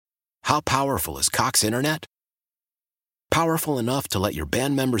How powerful is Cox Internet? Powerful enough to let your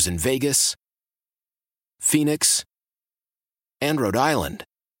band members in Vegas, Phoenix, and Rhode Island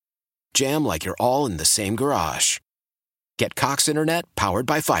jam like you're all in the same garage. Get Cox Internet powered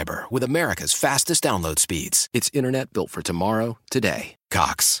by fiber with America's fastest download speeds. It's internet built for tomorrow, today.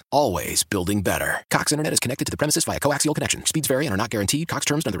 Cox, always building better. Cox Internet is connected to the premises via coaxial connection. Speeds vary and are not guaranteed. Cox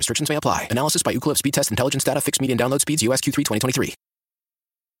terms and other restrictions may apply. Analysis by Ookla Speed Test Intelligence Data. Fixed median download speeds. US Q3 2023.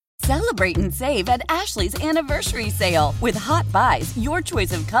 Celebrate and save at Ashley's Anniversary Sale. With Hot Buys, your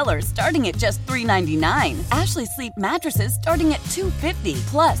choice of colors starting at just $3.99. Ashley Sleep mattresses starting at $2.50.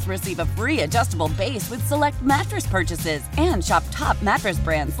 Plus, receive a free adjustable base with select mattress purchases. And shop top mattress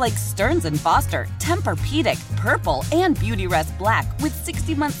brands like Stearns & Foster, Tempur-Pedic, Purple, and Beautyrest Black with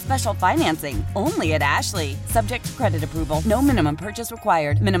 60-month special financing. Only at Ashley. Subject to credit approval. No minimum purchase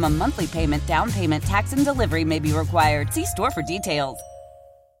required. Minimum monthly payment, down payment, tax, and delivery may be required. See store for details.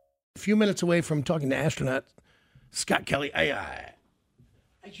 A few minutes away from talking to astronaut Scott Kelly. I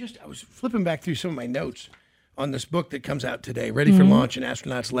was flipping back through some of my notes on this book that comes out today, Ready for Launch and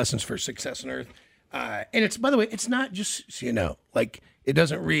Astronauts Lessons for Success on Earth. And it's, by the way, it's not just, so you know, like it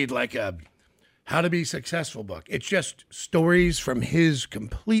doesn't read like a how to be successful book. It's just stories from his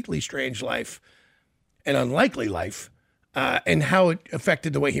completely strange life and unlikely life. And how it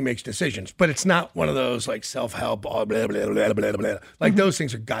affected the way he makes decisions. But it's not one of those like self-help, blah, blah, blah, blah, blah, blah. Like those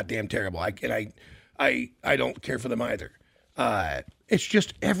things are goddamn terrible. I don't care for them either. It's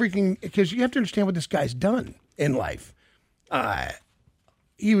just everything, because you have to understand what this guy's done in life.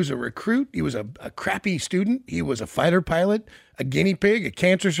 He was a recruit. He was a crappy student. He was a fighter pilot, a guinea pig, a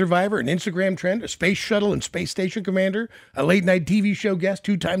cancer survivor, an Instagram trend, a space shuttle and space station commander, a late-night TV show guest,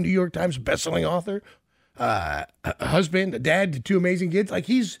 two-time New York Times bestselling author, a husband, a dad to two amazing kids. Like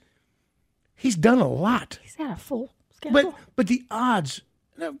he's done a lot. He's got a full schedule. But the odds,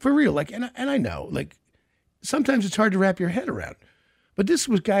 for real, like, and I know, like, sometimes it's hard to wrap your head around. But this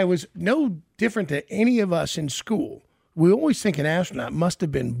guy was no different than any of us in school. We always think an astronaut must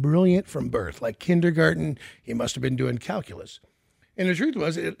have been brilliant from birth, like kindergarten. He must have been doing calculus. And the truth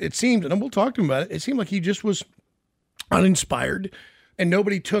was, it seemed, and we'll talk to him about it, it seemed like he just was uninspired. And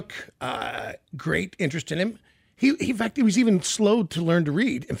nobody took great interest in him. In fact, he was even slow to learn to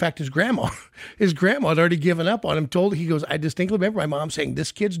read. In fact, his grandma had already given up on him. He goes, I distinctly remember my mom saying,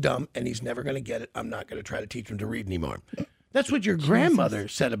 this kid's dumb and he's never going to get it. I'm not going to try to teach him to read anymore. That's what your grandmother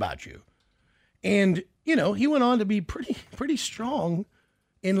said about you. And, you know, he went on to be pretty strong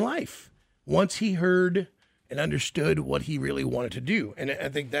in life once he heard and understood what he really wanted to do. And I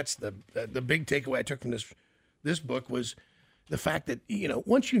think that's the big takeaway I took from this book was the fact that, you know,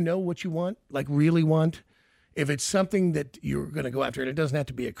 once you know what you want, like really want, if it's something that you're going to go after, and it doesn't have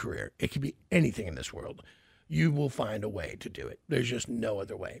to be a career, it could be anything in this world, you will find a way to do it. There's just no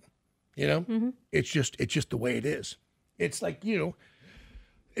other way, you know? Mm-hmm. It's just the way it is. It's like, you know,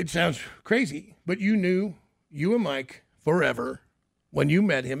 it sounds crazy, but you knew you and Mike forever when you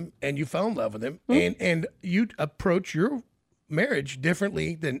met him and you fell in love with him, and you approach your marriage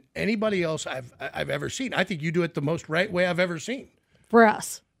differently than anybody else I've ever seen. I think you do it the most right way I've ever seen. For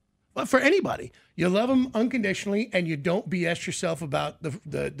us. Well, for anybody. You love them unconditionally and you don't BS yourself about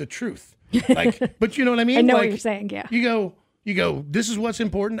the truth. Like, but you know what I mean? I know like, what you're saying, yeah. You go, this is what's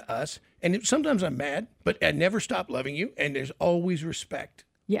important to us. And sometimes I'm mad, but I never stop loving you. And there's always respect.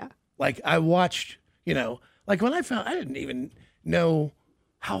 Yeah. Like I watched, you know, like when I didn't even know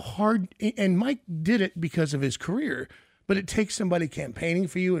how hard, and Mike did it because of his career, but it takes somebody campaigning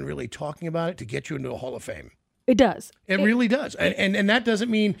for you and really talking about it to get you into a Hall of Fame. It does. It really does. And that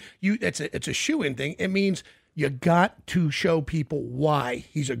doesn't mean it's a shoo-in thing. It means you got to show people why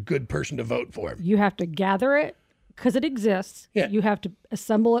he's a good person to vote for him. You have to gather it because it exists. Yeah. You have to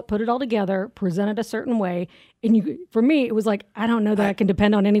assemble it, put it all together, present it a certain way. And for me, it was like, I don't know that I can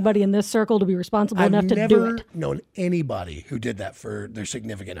depend on anybody in this circle to be responsible enough to do it. I've never known anybody who did that for their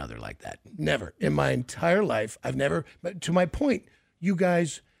significant other like that. Never. In my entire life, I've never, but to my point, you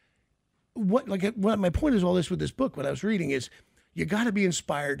guys, what my point is all this with this book, what I was reading is you got to be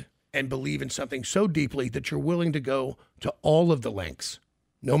inspired and believe in something so deeply that you're willing to go to all of the lengths,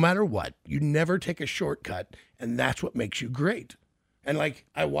 no matter what. You never take a shortcut, and that's what makes you great. And like,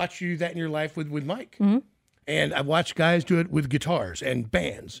 I watched you do that in your life with Mike. Mm-hmm. And I've watched guys do it with guitars and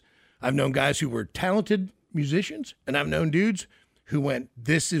bands. I've known guys who were talented musicians, and I've known dudes who went,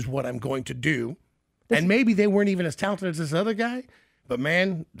 this is what I'm going to do. And maybe they weren't even as talented as this other guy, but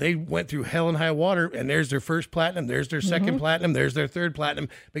man, they went through hell and high water, and there's their first platinum, there's their second platinum, there's their third platinum,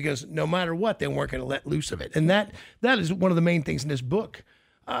 because no matter what, they weren't going to let loose of it. And that is one of the main things in this book.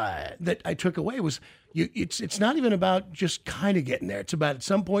 that I took away was it's not even about just kind of getting there. It's about at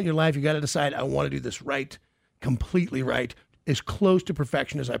some point in your life, you got to decide, I want to do this right, completely right, as close to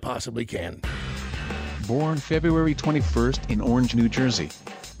perfection as I possibly can. Born February 21st in Orange, New Jersey.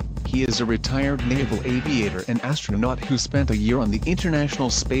 He is a retired naval aviator and astronaut who spent a year on the International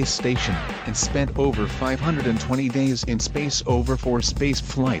Space Station and spent over 520 days in space over 4 space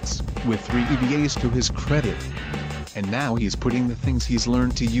flights, with 3 EVAs to his credit. And now he's putting the things he's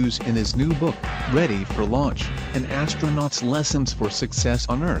learned to use in his new book, Ready for Launch, An Astronaut's Lessons for Success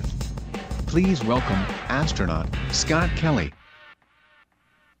on Earth. Please welcome, astronaut, Scott Kelly.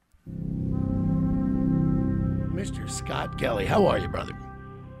 Mr. Scott Kelly, how are you, brother?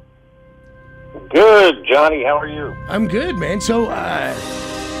 Good, Johnny. How are you? I'm good, man. So I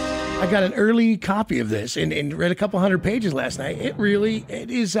got an early copy of this and read a couple hundred pages last night.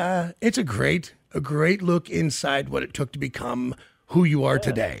 It's a great look inside what it took to become who you are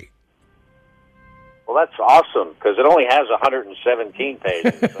today. Well, that's awesome because it only has 117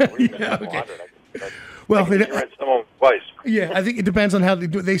 pages. So Yeah, okay. Well, I read some of them twice. Yeah, I think it depends on how they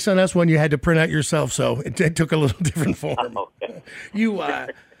do it. They sent us one you had to print out yourself, so it took a little different form. Okay.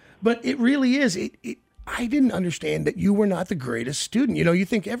 But it really is. I didn't understand that you were not the greatest student. You know, you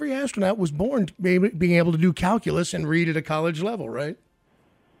think every astronaut was born being able to do calculus and read at a college level, right?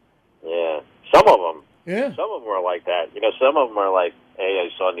 Yeah, some of them. Yeah. Some of them are like that. You know, some of them are like, hey, I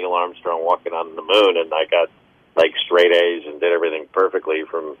saw Neil Armstrong walking on the moon, and I got like straight A's and did everything perfectly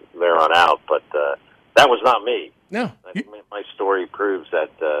from there on out. But that was not me. No. My story proves that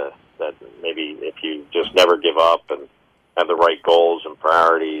maybe if you just never give up and have the right goals and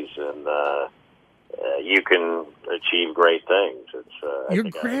priorities, and you can achieve great things. It's Your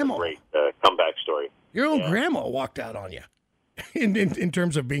grandma. a great comeback story. Your own grandma walked out on you in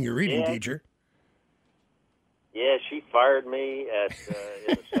terms of being your reading teacher. Yeah, she fired me in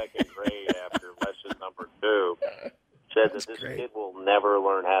the second grade after lesson number 2. Said that this kid will never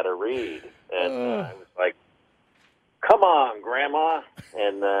learn how to read. And I was like, come on, Grandma.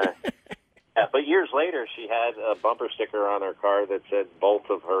 And but years later, she had a bumper sticker on her car that said both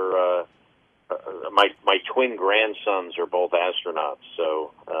of her, my twin grandsons are both astronauts.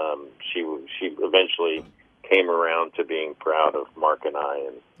 So she eventually came around to being proud of Mark and I.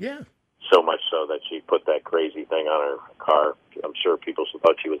 And so much so that she put that crazy thing on her car. I'm sure people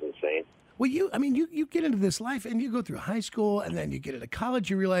thought she was insane. Well, you get into this life and you go through high school and then you get into college,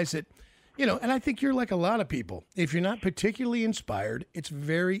 you realize that, you know, and I think you're like a lot of people. If you're not particularly inspired, it's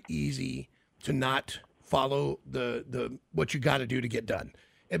very easy to not follow the what you got to do to get done.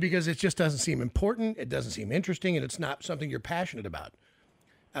 And because it just doesn't seem important, it doesn't seem interesting, and it's not something you're passionate about.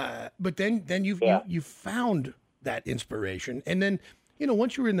 But then you found that inspiration. And then, you know,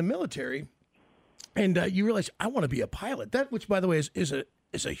 once you were in the military and you realize, I want to be a pilot, that, which by the way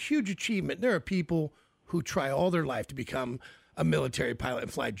is a huge achievement. There are people who try all their life to become a military pilot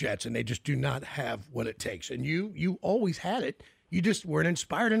and fly jets, and they just do not have what it takes. And you always had it. You just weren't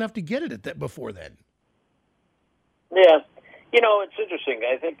inspired enough to get it at that before then. Yeah. You know, it's interesting.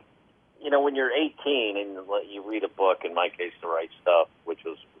 I think, you know, when you're 18 and you read a book, in my case, The Right Stuff, which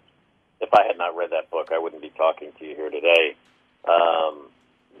was, if I had not read that book, I wouldn't be talking to you here today,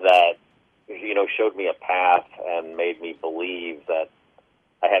 that, you know, showed me a path and made me believe that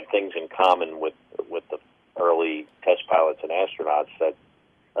I had things in common with the early test pilots and astronauts that,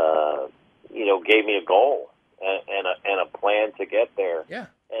 you know, gave me a goal and a plan to get there. Yeah.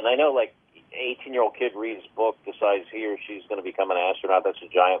 And I know, like, 18-year-old kid reads a book, decides he or she's going to become an astronaut. That's a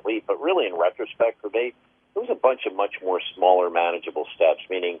giant leap. But really, in retrospect, for me, it was a bunch of much more smaller, manageable steps,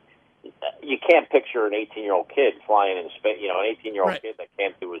 meaning you can't picture an 18-year-old kid flying in space, you know, an 18-year-old kid that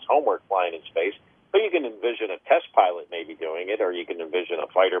can't do his homework flying in space. But you can envision a test pilot maybe doing it, or you can envision a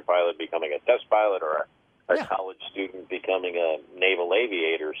fighter pilot becoming a test pilot, or a college student becoming a naval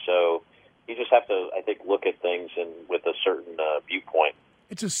aviator. So you just have to, I think, look at things with a certain viewpoint.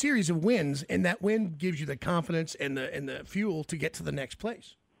 It's a series of wins, and that win gives you the confidence and the fuel to get to the next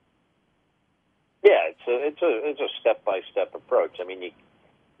place. Yeah, it's a step-by-step approach. I mean,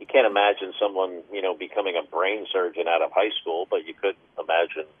 you can't imagine someone, you know, becoming a brain surgeon out of high school, but you could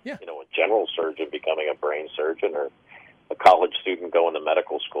imagine, you know, a general surgeon becoming a brain surgeon, or a college student going to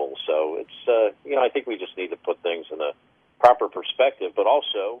medical school. So it's, you know, I think we just need to put things in a proper perspective, but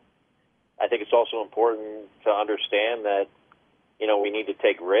also I think it's also important to understand that, you know, we need to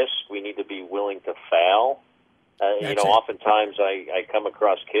take risks. We need to be willing to fail. You know, oftentimes I come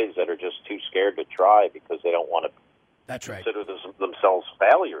across kids that are just too scared to try because they don't want to consider themselves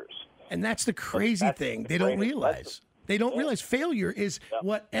failures. And that's the crazy thing. They don't realize. They don't realize failure is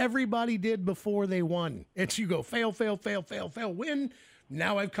what everybody did before they won. It's you go fail, fail, fail, fail, fail, win.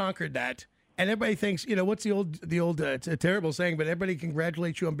 Now I've conquered that. And everybody thinks, what's the old, it's a terrible saying, but everybody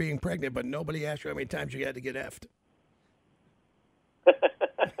congratulates you on being pregnant, but nobody asks you how many times you had to get effed.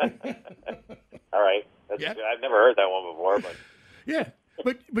 All right. I've never heard that one before, but. Yeah.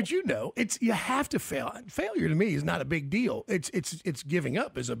 But you have to fail. Failure to me is not a big deal. It's giving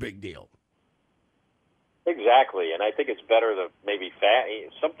up is a big deal. Exactly, and I think it's better to maybe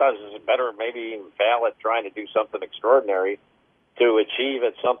sometimes it's better maybe even fail at trying to do something extraordinary to achieve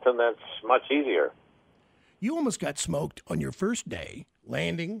at something that's much easier. You almost got smoked on your first day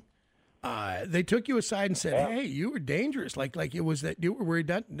landing. They took you aside and said, "Hey, you were dangerous. Like it was that you were worried.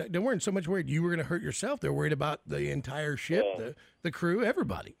 They weren't so much worried you were going to hurt yourself. They were worried about the entire ship, the crew,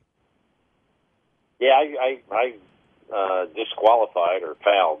 everybody." Yeah, I disqualified or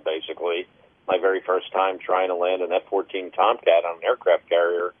failed basically my very first time trying to land an F-14 Tomcat on an aircraft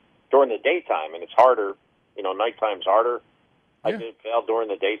carrier during the daytime, and it's harder. Nighttime's harder. Yeah. I did fail during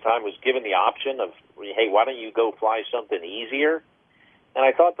the daytime. Was given the option of, hey, why don't you go fly something easier? And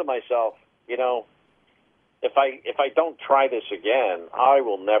I thought to myself, if I don't try this again, I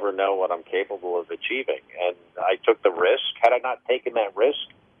will never know what I'm capable of achieving. And I took the risk. Had I not taken that risk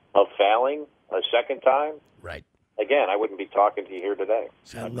of failing a second time, right? Again, I wouldn't be talking to you here today.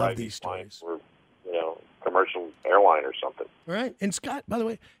 I love these stories. For, commercial airline or something. All right. And Scott, by the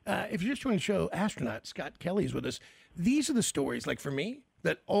way, if you're just joining the show, astronaut Scott Kelly's with us. These are the stories, like for me,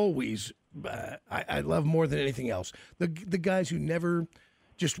 that always I love more than anything else. The guys who never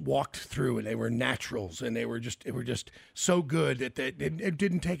just walked through and they were naturals and they were just so good that it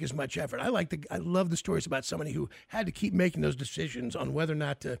didn't take as much effort. I love the stories about somebody who had to keep making those decisions on whether or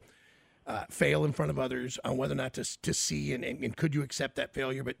not to fail in front of others, on whether or not to see and could you accept that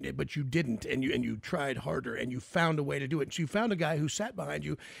failure, but you didn't, and you tried harder and you found a way to do it. So you found a guy who sat behind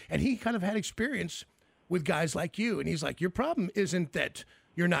you and he kind of had experience with guys like you, and he's like, your problem isn't that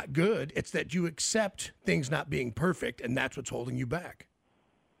you're not good, it's that you accept things not being perfect, and that's what's holding you back.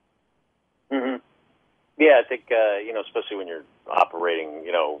 Mm-hmm. Yeah, I think, especially when you're operating,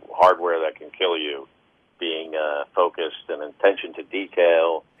 hardware that can kill you, being focused and attention to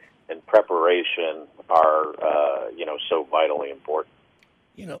detail and preparation are, so vitally important.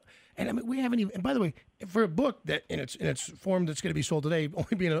 And I mean, we haven't even, and by the way, for a book that in its form that's going to be sold today,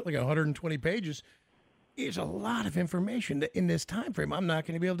 only being like 120 pages, is a lot of information that in this time frame I'm not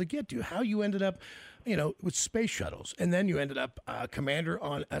going to be able to get to. How you ended up, with space shuttles, and then you ended up commander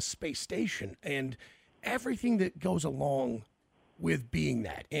on a space station, and everything that goes along with being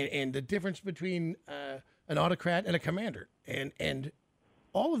that, and the difference between an autocrat and a commander, and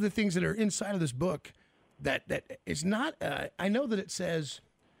all of the things that are inside of this book that is not. I know that it says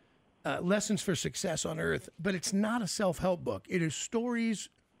lessons for success on Earth, but it's not a self-help book. It is stories.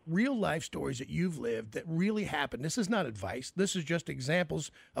 Real life stories that you've lived that really happened. This is not advice. This is just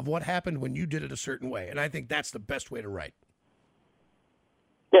examples of what happened when you did it a certain way. And I think that's the best way to write.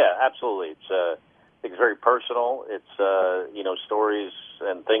 Yeah, absolutely. It's very personal. It's, stories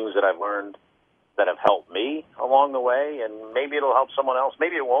and things that I've learned that have helped me along the way. And maybe it'll help someone else.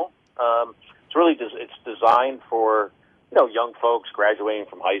 Maybe it won't. It's designed for, young folks graduating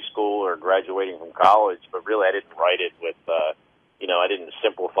from high school or graduating from college. But really, I didn't write it with, I didn't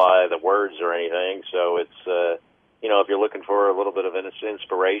simplify the words or anything. So it's, if you're looking for a little bit of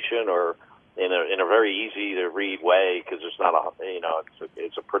inspiration or in a very easy to read way, because it's not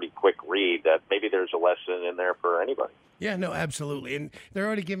it's a pretty quick read, that maybe there's a lesson in there for anybody. Yeah, no, absolutely. And they're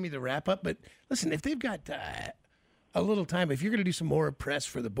already giving me the wrap up. But listen, if they've got a little time, if you're going to do some more press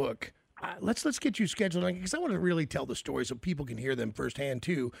for the book, let's get you scheduled on, because I want to really tell the story so people can hear them firsthand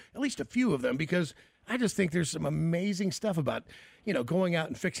too, at least a few of them, because I just think there's some amazing stuff about, going out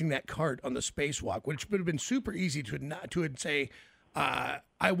and fixing that cart on the spacewalk, which would have been super easy to say,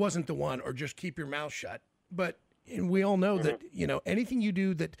 I wasn't the one, or just keep your mouth shut. But we all know that, anything you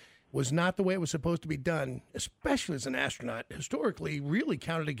do that was not the way it was supposed to be done, especially as an astronaut, historically really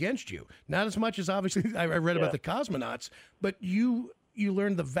counted against you. Not as much as obviously I read about the cosmonauts, but you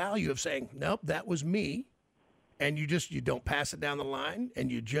learned the value of saying, nope, that was me. And you don't pass it down the line,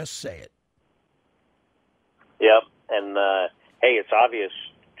 and you just say it. Yep. And, hey, it's obvious,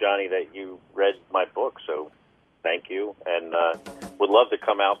 Johnny, that you read my book, so thank you. And would love to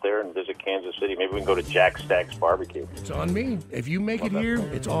come out there and visit Kansas City. Maybe we can go to Jack Stack's Barbecue. It's on me. If you make it here,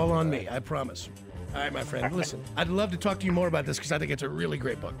 it's all on me. I promise. All right, my friend. Listen, I'd love to talk to you more about this because I think it's a really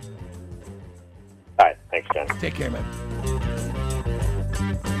great book. All right. Thanks, Johnny. Take care, man.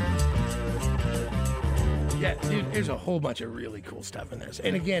 Yeah, dude, there's a whole bunch of really cool stuff in this.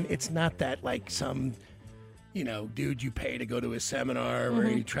 And again, it's not that like some, dude you pay to go to a seminar where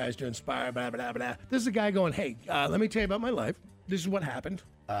he tries to inspire, blah, blah, blah, blah. This is a guy going, hey, let me tell you about my life. this is what happened.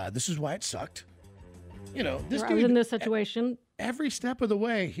 This is why it sucked. You know, this I dude, was in this situation. Every step of the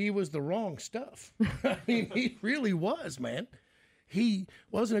way, he was the wrong stuff. I mean, he really was, man. He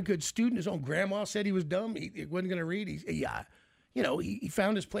wasn't a good student. His own grandma said he was dumb. He wasn't going to read. He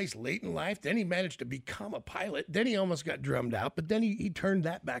found his place late in life. Then he managed to become a pilot. Then he almost got drummed out. But then he turned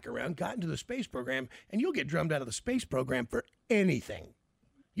that back around, got into the space program, and you'll get drummed out of the space program for anything.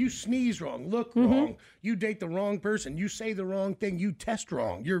 You sneeze wrong, look wrong, you date the wrong person, you say the wrong thing, you test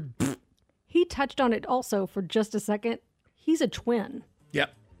wrong. He touched on it also for just a second. He's a twin.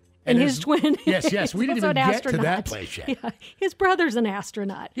 Yep. And his twin. Yes. We didn't even get to that place yet. Yeah. His brother's an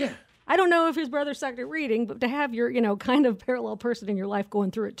astronaut. Yeah. I don't know if his brother sucked at reading, but to have your, kind of parallel person in your life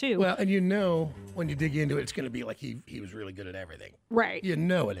going through it too. Well, and when you dig into it, it's going to be like he was really good at everything. Right. You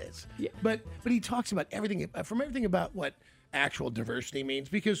know it is. Yeah. But he talks about everything about what actual diversity means,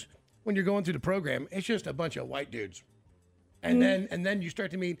 because when you're going through the program, it's just a bunch of white dudes. And then you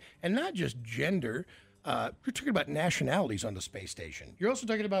start to meet, and not just gender, you're talking about nationalities on the space station. You're also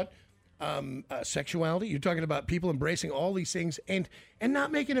talking about sexuality. You're talking about people embracing all these things and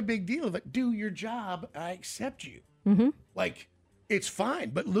not making a big deal of it. Do your job. I accept you. Mm-hmm. Like, it's fine,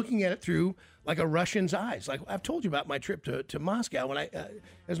 but looking at it through like a Russian's eyes. Like I've told you about my trip to Moscow when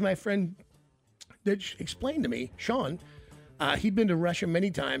as my friend that explained to me, Sean, he'd been to Russia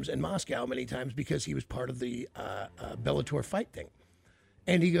many times and Moscow many times because he was part of the Bellator fight thing.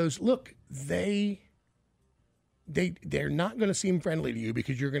 And he goes, look, they're not going to seem friendly to you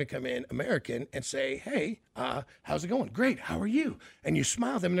because you're going to come in American and say, hey, how's it going? Great. How are you? And you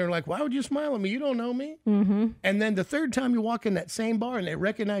smile at them and they're like, why would you smile at me? You don't know me. Mm-hmm. And then the third time you walk in that same bar and they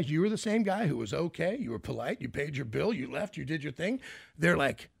recognize you were the same guy who was okay. You were polite. You paid your bill. You left. You did your thing. They're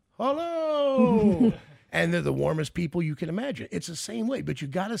like, hello. And they're the warmest people you can imagine. It's the same way, but you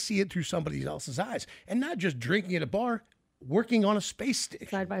got to see it through somebody else's eyes and not just drinking at a bar, working on a space station.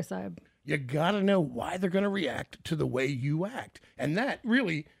 Side by side. You got to know why they're going to react to the way you act. And that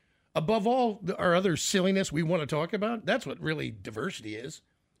really, above all our other silliness we want to talk about, that's what really diversity is.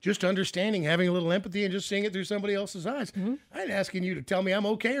 Just understanding, having a little empathy, and just seeing it through somebody else's eyes. Mm-hmm. I ain't asking you to tell me I'm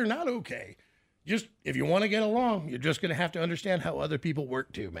okay or not okay. Just, if you want to get along, you're just going to have to understand how other people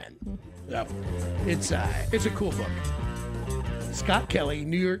work too, man. Mm-hmm. So, it's a cool book. Scott Kelly,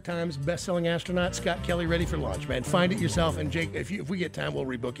 New York Times bestselling astronaut. Scott Kelly, ready for launch, man. Find it yourself. And Jake, if we get time, we'll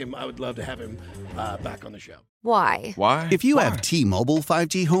rebook him. I would love to have him back on the show. Why? If you have T-Mobile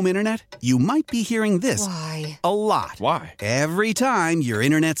 5G home internet, you might be hearing this Why? a lot. Why? Every time your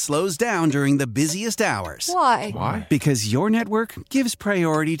internet slows down during the busiest hours. Why? Because your network gives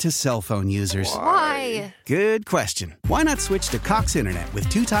priority to cell phone users. Why? Good question. Why not switch to Cox Internet with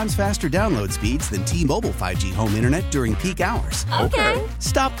 2 times faster download speeds than T-Mobile 5G home internet during peak hours? Okay.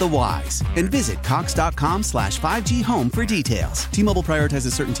 Stop the whys and visit cox.com/5G home for details. T-Mobile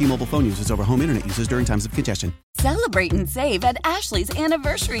prioritizes certain T-Mobile phone users over home internet users during times of congestion. Celebrate and save at Ashley's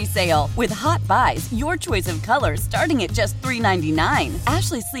Anniversary Sale. With Hot Buys, your choice of colors starting at just $3.99.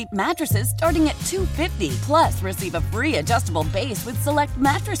 Ashley Sleep mattresses starting at $2.50. Plus, receive a free adjustable base with select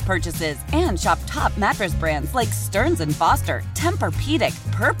mattress purchases. And shop top mattress brands like Stearns & Foster,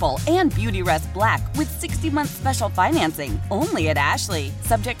 Tempur-Pedic, Purple, and Beautyrest Black with 60-month special financing. Only at Ashley.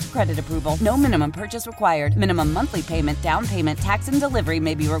 Subject to credit approval. No minimum purchase required. Minimum monthly payment, down payment, tax, and delivery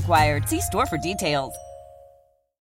may be required. See store for details.